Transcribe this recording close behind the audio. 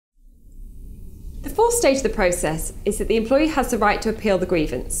fourth stage of the process is that the employee has the right to appeal the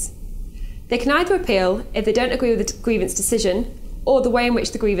grievance. They can either appeal if they don't agree with the grievance decision or the way in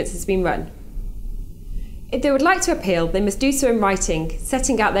which the grievance has been run. If they would like to appeal, they must do so in writing,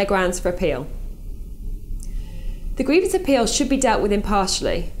 setting out their grounds for appeal. The grievance appeal should be dealt with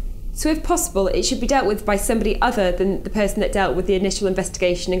impartially, so if possible it should be dealt with by somebody other than the person that dealt with the initial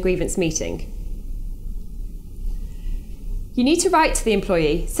investigation and grievance meeting. You need to write to the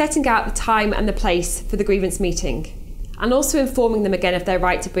employee, setting out the time and the place for the grievance meeting, and also informing them again of their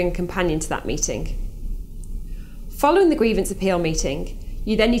right to bring a companion to that meeting. Following the grievance appeal meeting,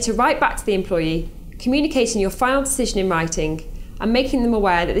 you then need to write back to the employee, communicating your final decision in writing and making them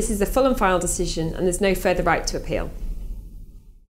aware that this is the full and final decision and there's no further right to appeal.